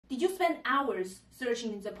Did you spend hours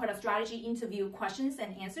searching the product strategy interview questions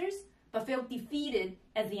and answers, but feel defeated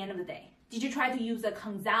at the end of the day? Did you try to use a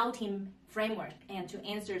consulting framework and to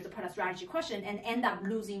answer the product strategy question and end up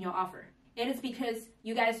losing your offer? It is because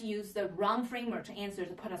you guys use the wrong framework to answer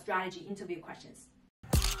the product strategy interview questions.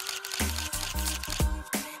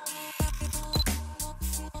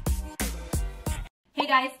 Hey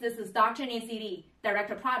guys, this is Dr. Nancyli,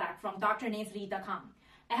 Director of Product from drnancyli.com.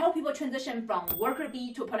 I help people transition from worker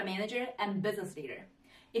bee to product manager and business leader.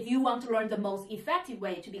 If you want to learn the most effective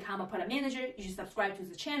way to become a product manager, you should subscribe to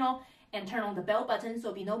the channel and turn on the bell button so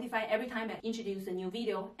you'll be notified every time I introduce a new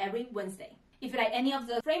video every Wednesday. If you like any of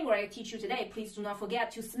the framework I teach you today, please do not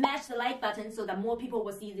forget to smash the like button so that more people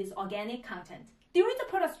will see this organic content. During the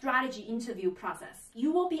product strategy interview process,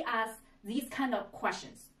 you will be asked these kind of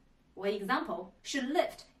questions. For example, should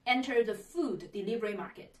Lyft enter the food delivery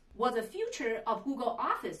market? What the future of Google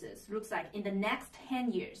offices looks like in the next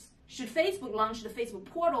 10 years? Should Facebook launch the Facebook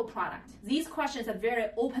portal product? These questions are very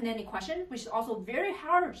open-ended questions, which is also very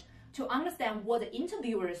hard to understand what the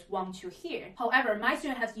interviewers want to hear. However, my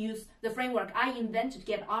student has used the framework I invented to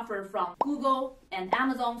get offer from Google and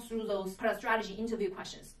Amazon through those product strategy interview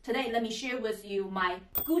questions. Today, let me share with you my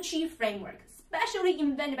Gucci framework, specially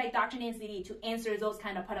invented by Dr. Nancyli to answer those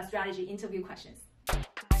kind of product strategy interview questions.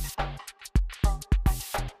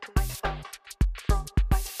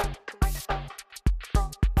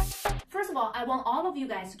 First of all, I want all of you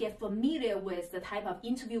guys to get familiar with the type of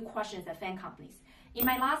interview questions at fan companies. In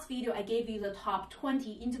my last video, I gave you the top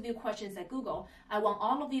 20 interview questions at Google. I want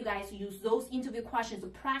all of you guys to use those interview questions to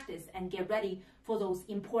practice and get ready for those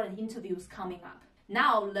important interviews coming up.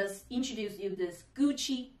 Now, let's introduce you this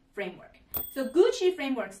Gucci framework. So Gucci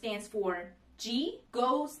framework stands for G,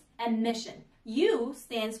 goals and mission. U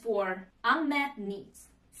stands for unmet needs.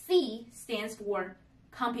 C stands for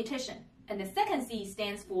competition. And the second C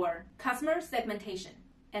stands for customer segmentation.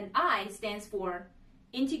 And I stands for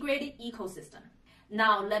integrated ecosystem.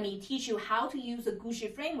 Now let me teach you how to use the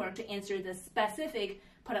Gucci framework to answer the specific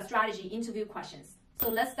product strategy interview questions. So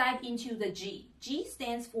let's dive into the G. G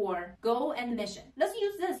stands for goal and mission. Let's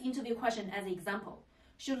use this interview question as an example.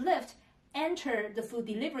 Should Lyft enter the food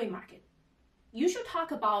delivery market? You should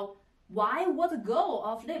talk about why, what's the goal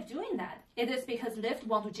of Lyft doing that? It is because Lyft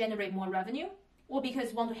want to generate more revenue, or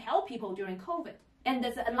because want to help people during COVID. And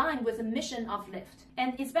that's aligned with the mission of Lyft.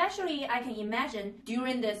 And especially I can imagine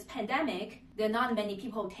during this pandemic, there are not many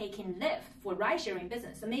people taking Lyft for ride-sharing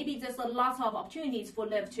business. So maybe there's a lot of opportunities for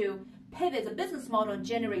Lyft to pivot the business model and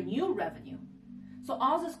generate new revenue. So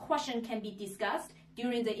all this question can be discussed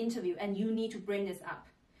during the interview and you need to bring this up.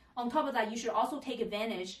 On top of that, you should also take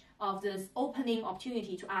advantage of this opening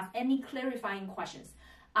opportunity to ask any clarifying questions.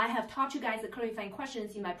 I have taught you guys the clarifying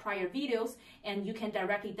questions in my prior videos, and you can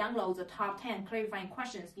directly download the top 10 clarifying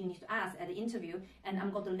questions you need to ask at the interview, and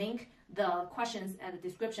I'm going to link the questions at the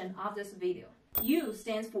description of this video. U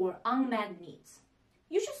stands for unmet needs.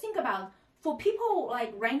 You should think about, for people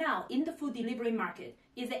like right now in the food delivery market,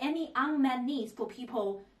 is there any unmet needs for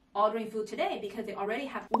people ordering food today because they already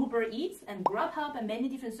have Uber Eats and Grubhub and many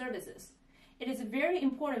different services? It is very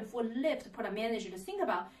important for Lyft product manager to think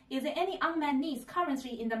about, is there any unmet needs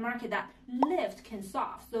currently in the market that Lyft can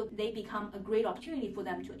solve so they become a great opportunity for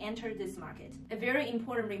them to enter this market? A very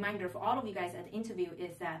important reminder for all of you guys at the interview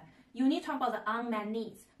is that you need to talk about the unmet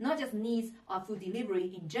needs, not just needs of food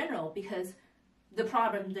delivery in general, because the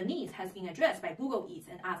problem, the needs has been addressed by Google Eats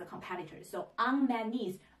and other competitors. So unmet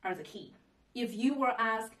needs are the key. If you were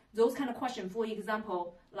asked those kind of questions, for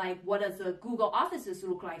example, like what does the Google offices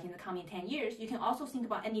look like in the coming 10 years, you can also think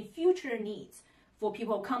about any future needs for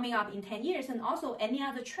people coming up in 10 years and also any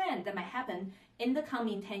other trend that might happen in the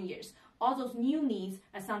coming 10 years. All those new needs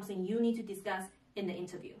are something you need to discuss in the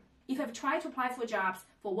interview. If you have tried to apply for jobs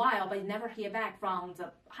for a while but you never hear back from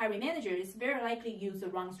the hiring manager, it's very likely you use the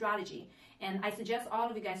wrong strategy. And I suggest all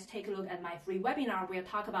of you guys take a look at my free webinar where I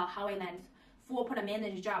talk about how I land 4 product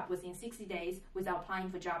manager job within 60 days without applying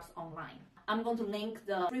for jobs online. I'm going to link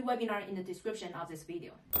the free webinar in the description of this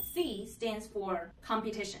video. C stands for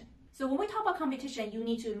competition. So when we talk about competition, you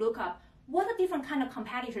need to look up what are different kind of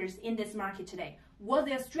competitors in this market today, what are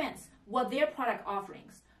their strengths, what are their product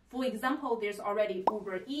offerings. For example, there's already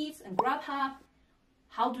Uber Eats and Grubhub.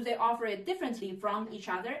 How do they offer it differently from each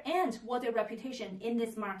other, and what their reputation in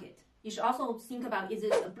this market? You should also think about, is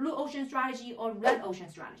it a blue ocean strategy or red ocean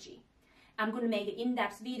strategy? I'm going to make an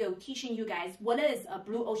in-depth video teaching you guys what is a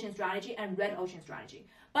blue ocean strategy and red ocean strategy.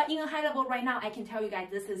 But in a high level right now, I can tell you guys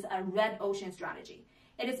this is a red ocean strategy.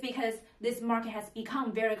 It is because this market has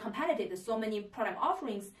become very competitive. There's so many product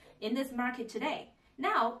offerings in this market today.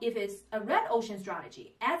 Now, if it's a red ocean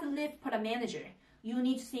strategy, as a Lyft product manager, you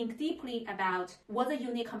need to think deeply about what the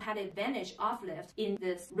unique competitive advantage of Lyft in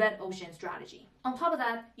this red ocean strategy. On top of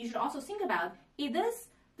that, you should also think about, is this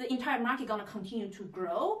the entire market going to continue to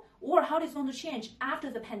grow, or how it's going to change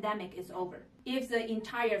after the pandemic is over? If the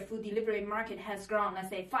entire food delivery market has grown, let's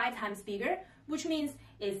say 5 times bigger, which means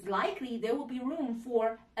it's likely there will be room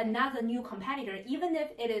for another new competitor, even if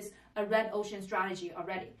it is a red ocean strategy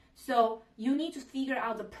already. So you need to figure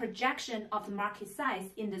out the projection of the market size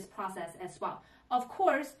in this process as well. Of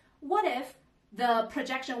course, what if the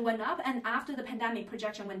projection went up and after the pandemic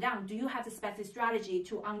projection went down? Do you have the specific strategy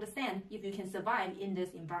to understand if you can survive in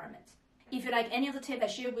this environment? If you like any of the tips I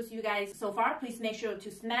shared with you guys so far, please make sure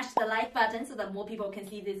to smash the like button so that more people can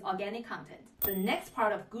see this organic content. The next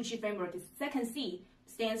part of Gucci framework is second C,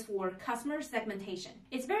 stands for customer segmentation.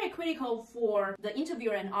 It's very critical for the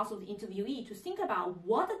interviewer and also the interviewee to think about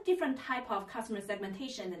what the different type of customer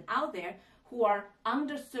segmentation is out there who are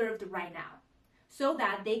underserved right now, so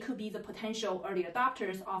that they could be the potential early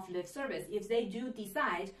adopters of Lyft service if they do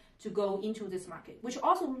decide to go into this market, which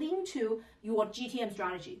also link to your GTM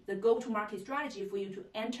strategy, the go-to-market strategy for you to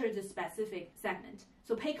enter the specific segment.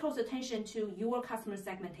 So pay close attention to your customer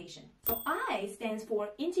segmentation. So I stands for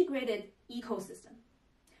integrated ecosystem.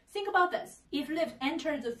 Think about this. If Lyft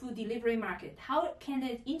enters the food delivery market, how can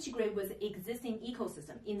it integrate with the existing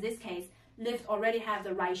ecosystem? In this case, Lyft already has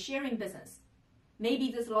the ride-sharing business.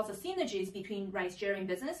 Maybe there's lots of synergies between ride-sharing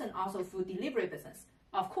business and also food delivery business.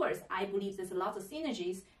 Of course, I believe there's lots of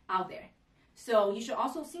synergies out there. So you should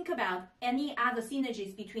also think about any other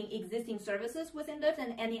synergies between existing services within Lyft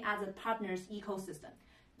and any other partners' ecosystem,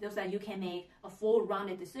 so that you can make a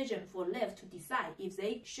full-rounded decision for Lyft to decide if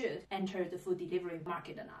they should enter the food delivery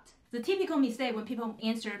market or not. The typical mistake when people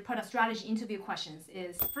answer product strategy interview questions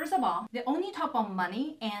is, first of all, they only talk about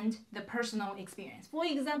money and the personal experience. For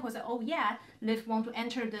example, say, oh yeah, Lyft want to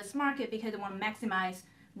enter this market because they want to maximize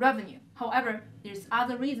revenue. However, there's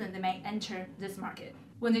other reasons they may enter this market.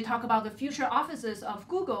 When they talk about the future offices of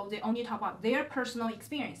Google, they only talk about their personal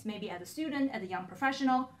experience, maybe as a student, as a young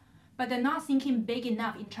professional, but they're not thinking big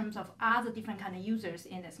enough in terms of other different kind of users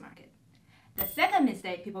in this market. The second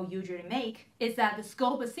mistake people usually make is that the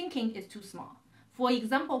scope of thinking is too small. For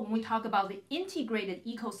example, when we talk about the integrated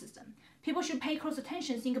ecosystem, people should pay close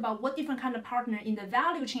attention, think about what different kind of partner in the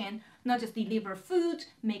value chain, not just deliver food,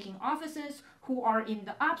 making offices, who are in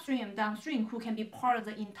the upstream and downstream, who can be part of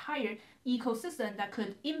the entire ecosystem that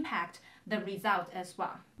could impact the result as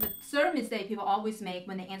well. The third mistake people always make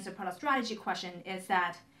when they answer product strategy question is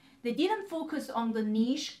that they didn't focus on the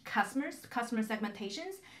niche customer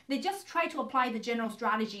segmentations. They just try to apply the general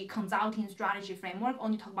strategy, consulting strategy framework,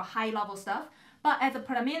 only talk about high-level stuff. But as a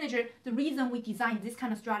product manager, the reason we designed this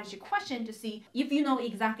kind of strategy question to see if you know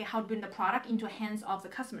exactly how to bring the product into hands of the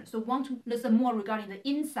customer. So want to listen more regarding the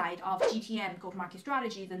inside of GTM, go-to-market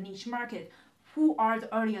strategy, the niche market, who are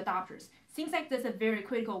the early adopters. Things like this are very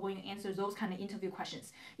critical when you answer those kind of interview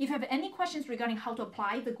questions. If you have any questions regarding how to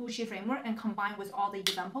apply the Gucci framework and combine with all the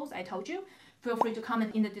examples I told you, feel free to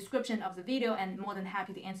comment in the description of the video, and more than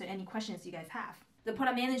happy to answer any questions you guys have. The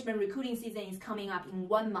product management recruiting season is coming up in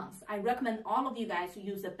 1 month. I recommend all of you guys to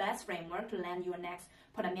use the best framework to land your next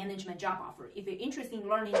product management job offer. If you're interested in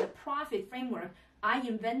learning the profit framework I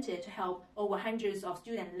invented to help over hundreds of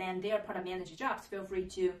students land their product manager jobs, feel free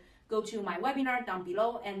to go to my webinar down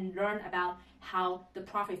below and learn about how the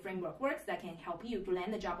profit framework works that can help you to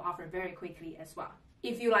land the job offer very quickly as well.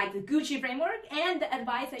 If you like the Gucci framework and the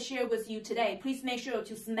advice I shared with you today, please make sure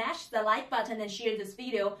to smash the like button and share this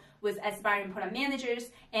video with aspiring product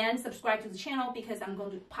managers, and subscribe to the channel because I'm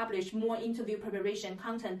going to publish more interview preparation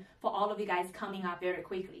content for all of you guys coming up very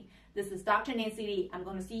quickly. This is Dr. Nancy Lee. I'm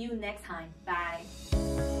going to see you next time. Bye.